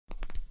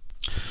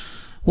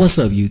What's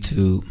up,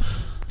 YouTube?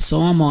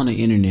 So I'm on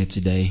the internet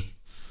today,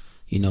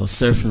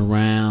 surfing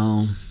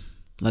around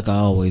like I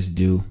always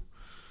do.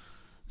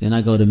 Then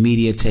I go to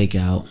Media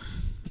Takeout.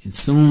 And as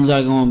soon as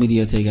I go on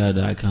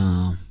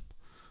MediaTakeout.com,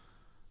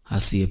 I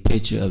see a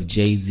picture of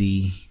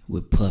Jay-Z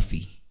with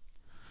Puffy.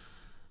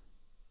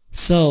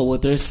 So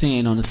what they're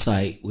saying on the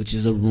site, which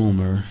is a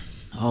rumor,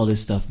 all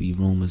this stuff be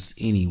rumors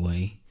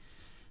anyway.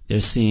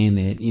 They're saying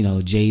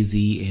that,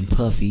 Jay-Z and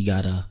Puffy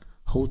got a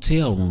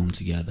hotel room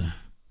together.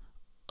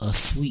 A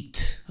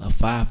suite, a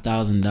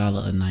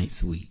 $5,000 a night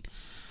suite.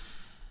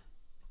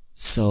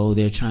 So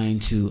they're trying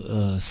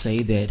to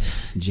say that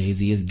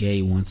Jay-Z is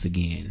gay once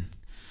again.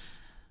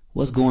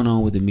 What's going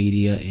on with the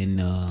media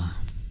and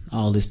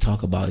all this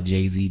talk about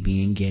Jay-Z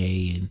being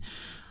gay and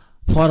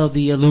part of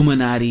the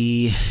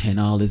Illuminati and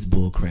all this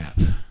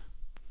bullcrap?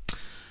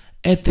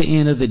 At the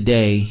end of the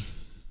day,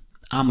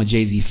 I'm a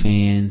Jay-Z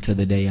fan till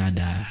the day I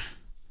die.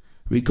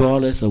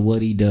 Regardless of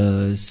what he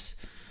does,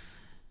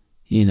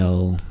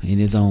 in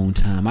his own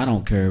time. I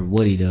don't care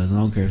what he does. I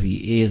don't care if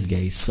he is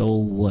gay. So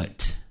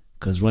what?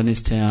 Because Run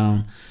This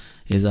Town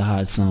is a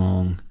hot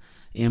song.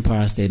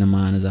 Empire State of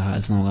Mind is a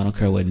hot song. I don't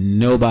care what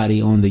nobody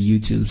on the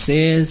YouTube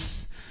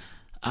says.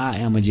 I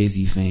am a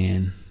Jay-Z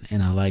fan,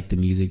 and I like the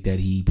music that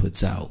he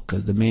puts out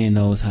because the man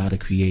knows how to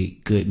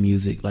create good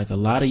music. Like a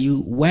lot of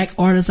you whack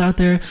artists out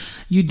there,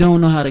 you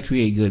don't know how to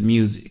create good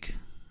music.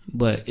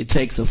 But it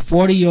takes a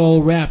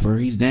 40-year-old rapper,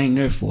 he's dang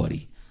near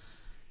 40,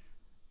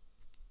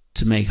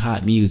 to make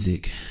hot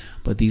music.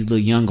 But these little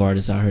young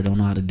artists out here don't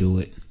know how to do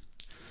it.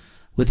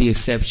 With the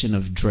exception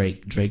of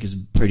Drake. Drake is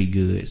pretty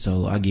good,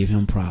 so I give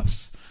him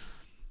props.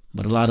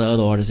 But a lot of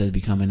other artists that be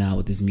coming out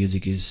with this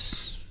music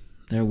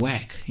they're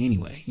whack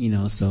anyway,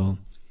 so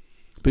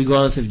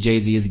regardless if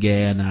Jay-Z is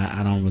gay or not,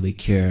 I don't really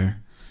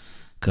care,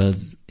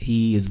 because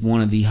he is one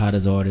of the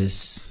hottest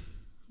artists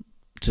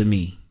to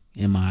me,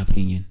 in my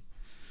opinion.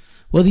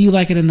 Whether you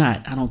like it or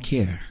not, I don't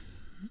care.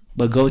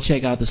 But go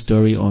check out the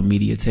story on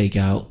Media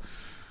Takeout.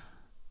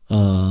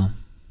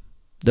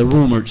 The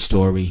rumored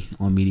story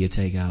on Media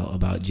Takeout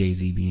about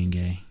Jay-Z being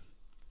gay.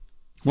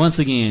 Once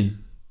again,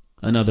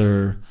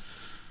 another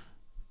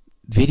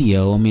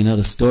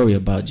another story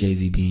about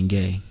Jay-Z being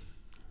gay.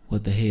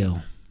 What the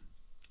hell?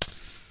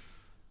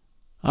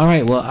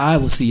 Alright, well, I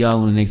will see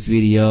y'all in the next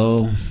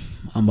video.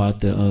 I'm about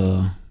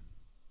to,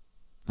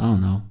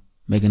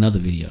 make another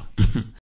video.